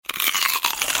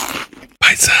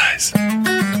bite size.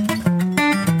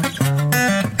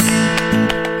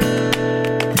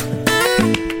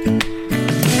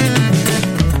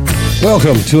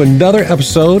 Welcome to another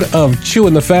episode of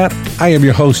Chewing the Fat. I am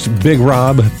your host, Big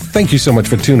Rob. Thank you so much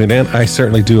for tuning in. I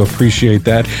certainly do appreciate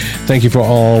that. Thank you for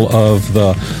all of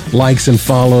the likes and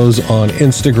follows on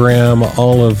Instagram,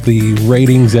 all of the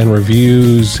ratings and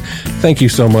reviews. Thank you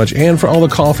so much. And for all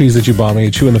the coffees that you bought me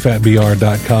at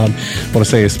chewingthefatbr.com. I want to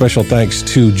say a special thanks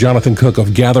to Jonathan Cook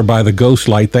of Gather by the Ghost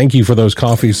Light. Thank you for those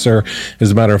coffees, sir.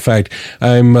 As a matter of fact,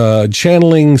 I'm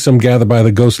channeling some Gather by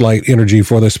the Ghost Light energy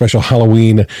for this special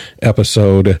Halloween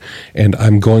episode, and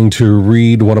I'm going to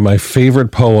read one of my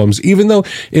favorite poems, even though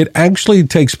it actually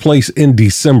takes place in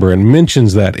December and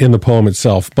mentions that in the poem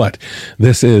itself. But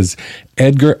this is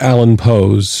Edgar Allan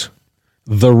Poe's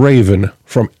The Raven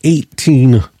from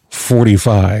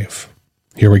 1845.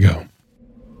 Here we go.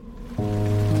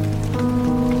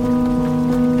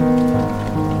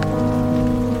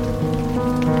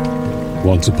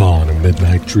 Once upon a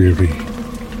midnight dreary,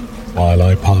 while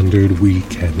I pondered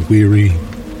weak and weary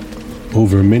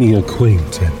over many a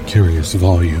quaint and curious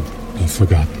volume of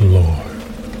forgotten lore,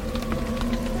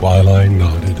 while I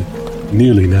nodded,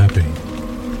 nearly napping,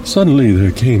 suddenly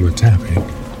there came a tapping,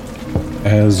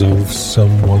 as of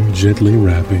someone gently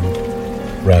rapping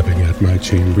at my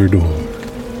chamber door.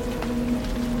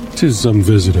 "'Tis some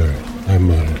visitor," I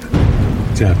muttered,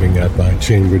 tapping at my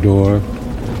chamber door.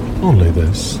 "Only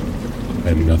this,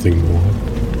 and nothing more."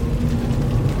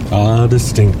 Ah,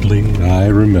 distinctly I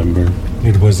remember,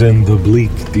 it was in the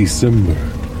bleak December,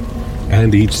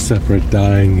 and each separate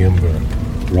dying ember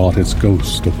wrought its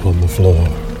ghost upon the floor.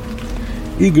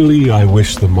 Eagerly I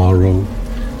wished the morrow,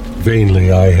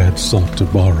 vainly I had sought to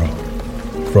borrow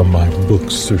from my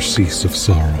books surcease of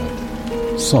sorrow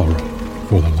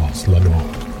for the lost Lenore,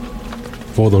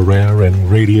 for the rare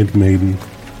and radiant maiden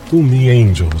whom the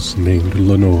angels named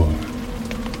Lenore,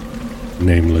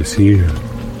 nameless here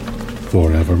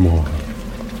forevermore.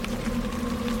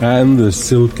 And the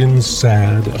silken,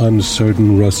 sad,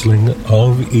 uncertain rustling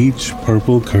of each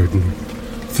purple curtain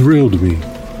thrilled me,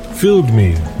 filled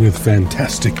me with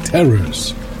fantastic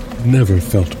terrors never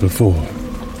felt before,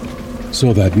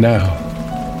 so that now,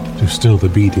 to still the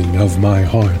beating of my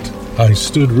heart, I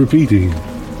stood repeating,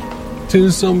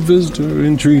 "'Tis some visitor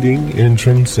entreating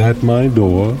entrance at my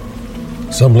door,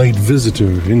 some late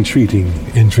visitor entreating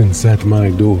entrance at my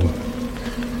door.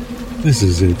 This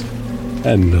is it,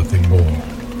 and nothing more."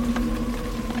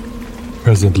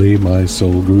 Presently my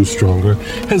soul grew stronger,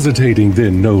 hesitating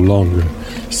then no longer.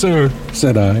 "Sir,"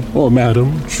 said I, "or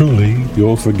madam, truly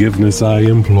your forgiveness I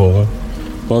implore,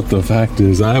 but the fact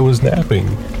is I was napping,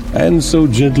 and so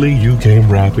gently you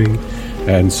came rapping,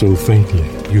 and so faintly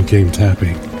you came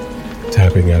tapping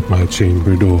at my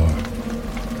chamber door,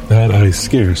 that I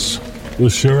scarce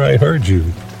was sure I heard you.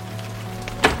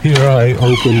 Here I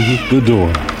opened the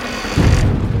door,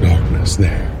 darkness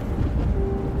there,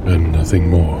 and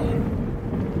nothing more."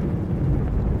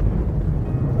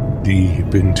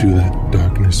 Deep into that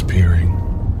darkness peering,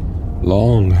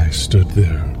 long I stood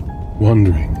there,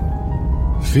 wondering,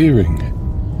 fearing,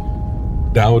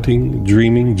 doubting,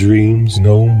 dreaming dreams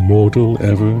no mortal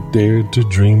ever dared to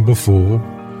dream before.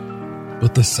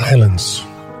 But the silence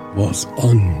was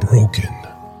unbroken,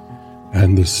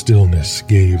 and the stillness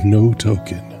gave no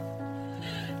token,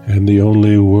 and the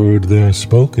only word there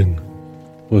spoken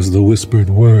was the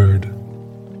whispered word,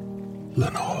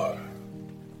 "Lenore."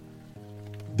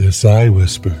 This I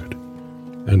whispered,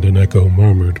 and an echo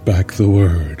murmured back the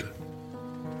word,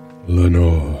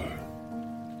 "Lenore."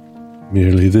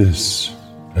 Merely this,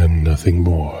 and nothing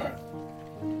more.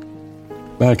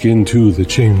 Back into the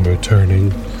chamber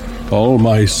turning, all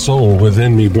my soul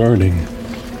within me burning,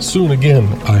 soon again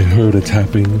I heard a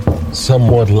tapping,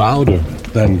 somewhat louder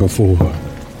than before.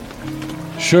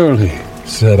 "Surely,"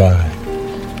 said I,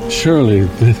 "surely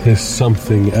this is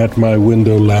something at my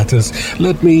window lattice.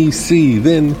 Let me see,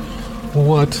 then,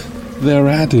 what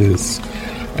thereat is,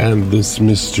 and this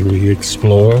mystery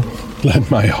explore. Let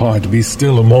my heart be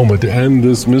still a moment, and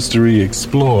this mystery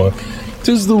explore.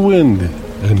 'Tis the wind,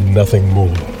 and nothing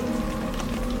more."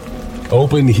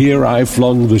 Open here I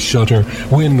flung the shutter,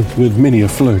 when with many a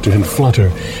flirt and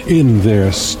flutter in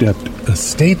there stepped a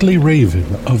stately raven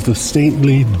of the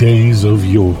stately days of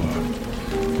yore.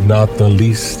 Not the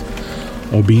least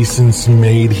obeisance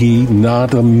made he,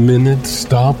 not a minute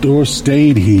stopped or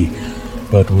stayed he,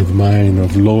 but with mine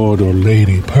of lord or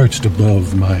lady perched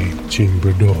above my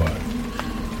chamber door,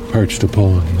 perched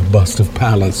upon the bust of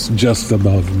Pallas just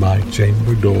above my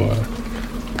chamber door,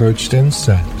 perched and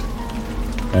sat,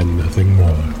 and nothing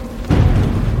more.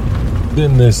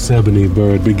 Then this ebony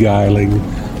bird beguiling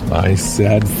my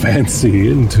sad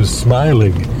fancy into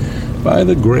smiling by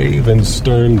the grave and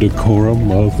stern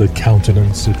decorum of the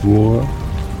countenance it wore.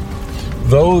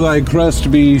 Though thy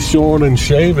crest be shorn and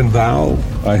shaven, thou,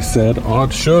 I said,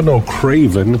 art sure no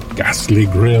craven, ghastly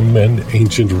grim and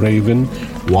ancient raven,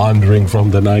 wandering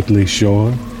from the nightly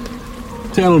shore.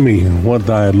 Tell me what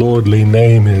thy lordly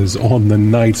name is on the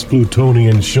night's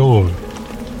Plutonian shore.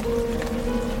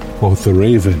 Quoth the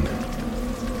raven,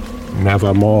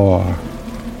 Nevermore.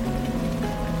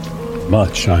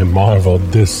 Much I marveled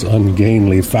this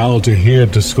ungainly fowl to hear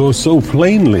discourse so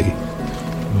plainly,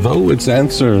 though its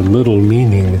answer little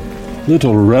meaning,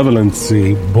 little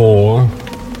relevancy bore.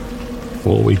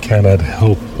 For we cannot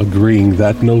help agreeing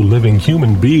that no living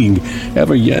human being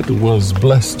ever yet was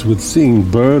blessed with seeing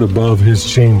bird above his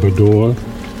chamber door,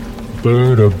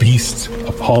 bird or beast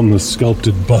upon the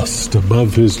sculpted bust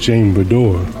above his chamber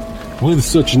door, with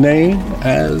such name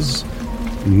as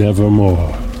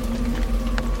Nevermore.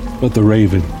 But the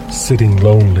raven, sitting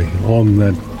lonely on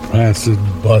that placid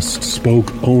bust,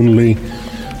 spoke only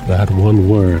that one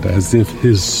word, as if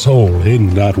his soul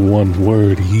in that one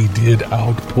word he did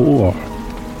outpour.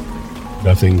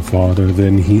 Nothing farther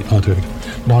than he uttered,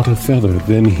 not a feather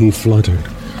then he fluttered,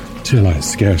 till I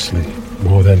scarcely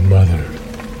more than mothered.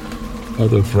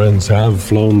 Other friends have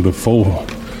flown before,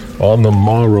 on the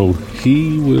morrow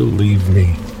he will leave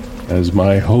me, as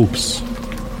my hopes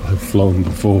have flown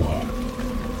before.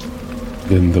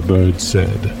 Then the bird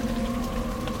said,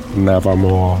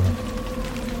 Nevermore.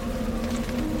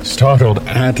 Startled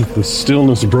at the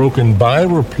stillness broken by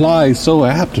reply so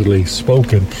aptly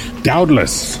spoken,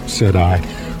 Doubtless, said I,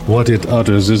 what it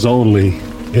utters is only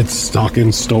its stock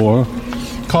in store,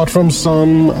 caught from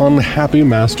some unhappy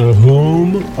master,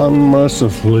 whom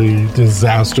unmercifully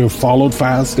disaster followed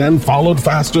fast and followed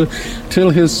faster, till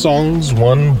his songs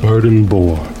one burden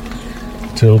bore,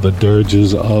 till the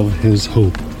dirges of his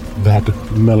hope that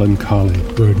melancholy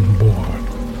burden bore,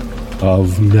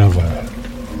 of nevermore.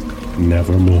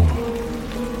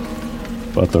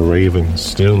 But the raven,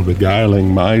 still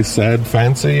beguiling my sad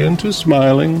fancy into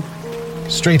smiling,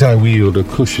 straight I wheeled a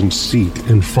cushioned seat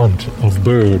in front of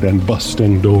bird and bust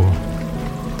and door.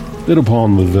 Then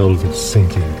upon the velvet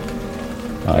sinking,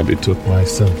 I betook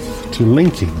myself to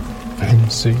linking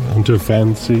fancy unto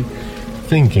fancy,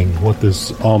 thinking what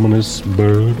this ominous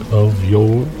bird of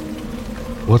yore,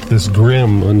 what this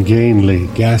grim, ungainly,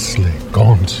 ghastly,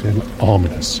 gaunt, and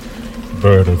ominous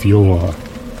bird of yore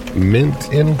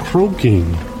meant in croaking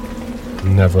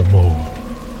nevermore.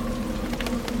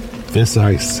 This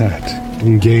I sat,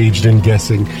 engaged in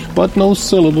guessing, but no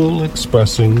syllable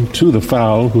expressing to the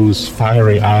fowl whose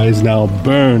fiery eyes now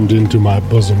burned into my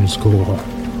bosom's core.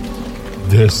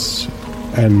 This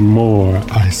and more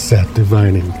I sat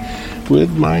divining,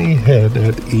 with my head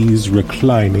at ease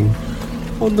reclining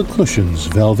on the cushion's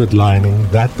velvet lining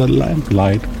that the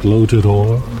lamplight gloated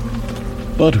o'er,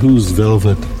 but whose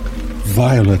velvet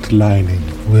violet lining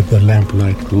with the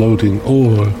lamplight gloating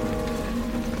o'er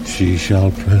she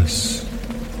shall press,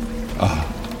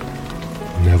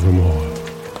 nevermore.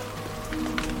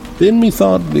 Then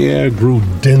methought the air grew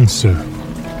denser,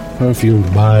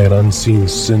 perfumed by an unseen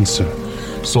censer,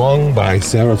 swung by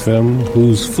seraphim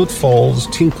whose footfalls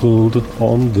tinkled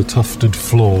on the tufted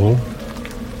floor.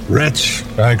 Wretch,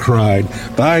 I cried,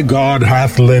 thy God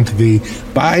hath lent thee,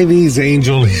 by these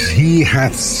angels he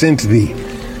hath sent thee,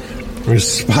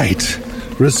 respite,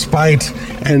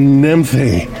 and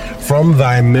nymphe, from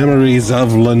thy memories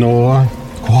of Lenore.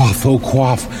 Quaff, oh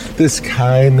quaff, this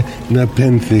kind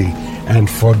nepenthe, and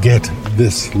forget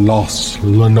this lost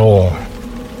Lenore.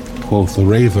 Quoth the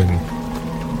raven,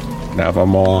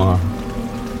 Nevermore.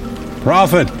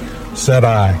 Prophet, said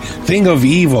I, thing of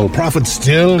evil, prophet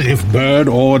still, if bird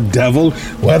or devil,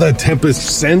 whether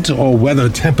tempest sent or whether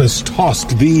tempest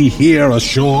tossed thee here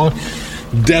ashore,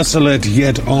 desolate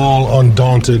yet all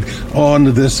undaunted,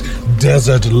 on this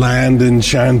desert land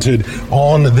enchanted,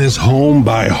 on this home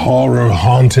by horror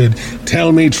haunted,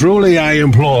 tell me truly, I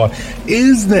implore,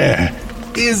 is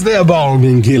there balm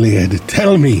in Gilead?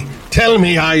 Tell me,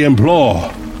 I implore.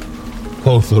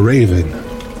 Quoth the raven,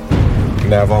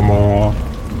 Nevermore.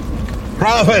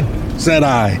 Prophet, said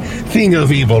I, thing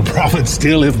of evil, prophet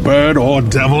still, if bird or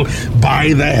devil,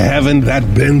 by the heaven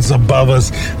that bends above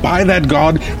us, by that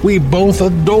God we both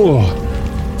adore,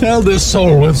 tell this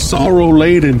soul with sorrow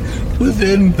laden,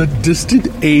 within the distant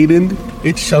Aidenn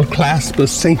it shall clasp a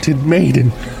sainted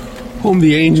maiden, whom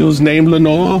the angels name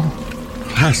Lenore,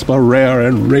 clasp a rare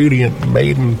and radiant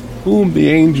maiden, whom the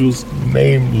angels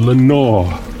name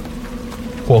Lenore.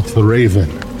 Quoth the raven,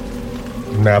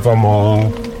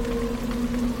 Nevermore.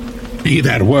 Be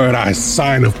that word I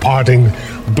sign of parting,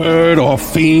 bird or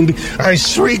fiend, I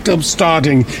shrieked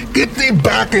upstarting, get thee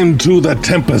back into the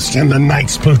tempest and the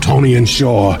night's Plutonian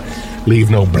shore.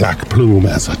 Leave no black plume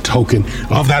as a token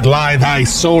of that lie thy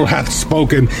soul hath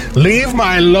spoken. Leave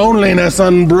my loneliness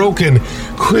unbroken.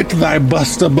 Quit thy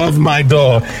bust above my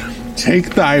door.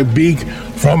 Take thy beak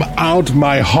from out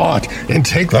my heart, and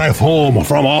take thy form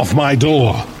from off my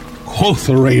door. Quoth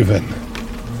the raven,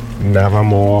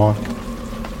 nevermore.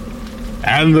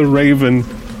 And the raven,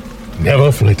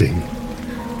 never flitting,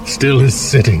 still is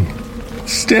sitting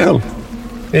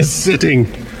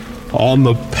on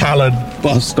the pallid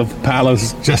bust of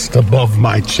Pallas just above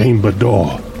my chamber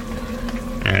door.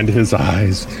 And his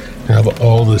eyes have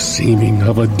all the seeming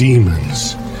of a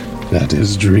demon's that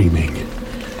is dreaming,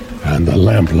 and the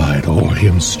lamplight o'er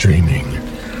him streaming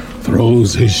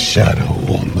throws his shadow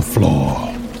on the floor.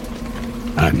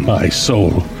 And my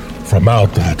soul from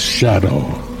out that shadow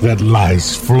that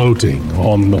lies floating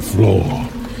on the floor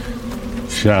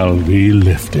shall be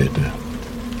lifted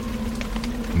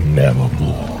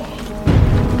nevermore.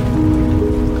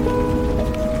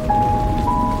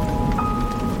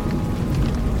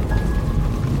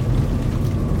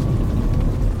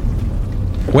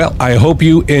 Well, I hope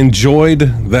you enjoyed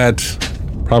that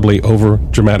probably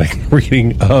over-dramatic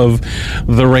reading of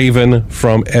The Raven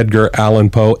from Edgar Allan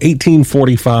Poe,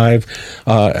 1845.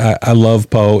 I love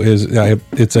Poe.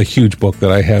 It's a huge book that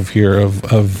I have here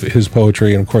of his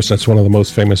poetry, and of course that's one of the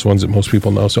most famous ones that most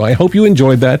people know. So I hope you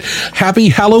enjoyed that. Happy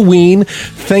Halloween.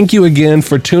 Thank you again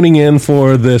for tuning in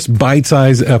for this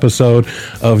bite-sized episode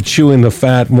of Chewing the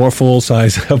Fat. More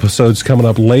full-size episodes coming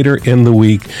up later in the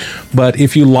week. But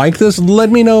if you like this, let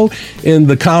me know in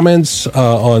the comments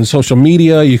on social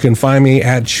media. You can find me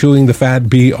at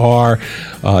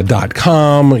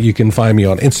chewingthefatbr.com. You can find me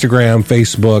on Instagram,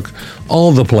 Facebook,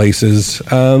 all the places.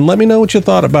 Let me know what you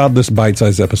thought about this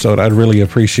bite-sized episode. I'd really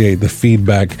appreciate the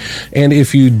feedback. And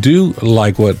if you do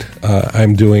like what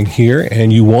I'm doing here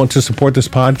and you want to support this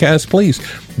podcast, please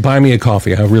buy me a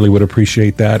coffee. I really would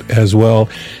appreciate that as well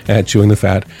at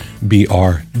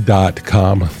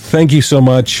chewingthefatbr.com. Thank you so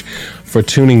much for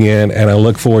tuning in, and I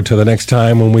look forward to the next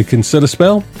time when we can sit a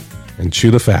spell and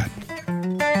chew the fat.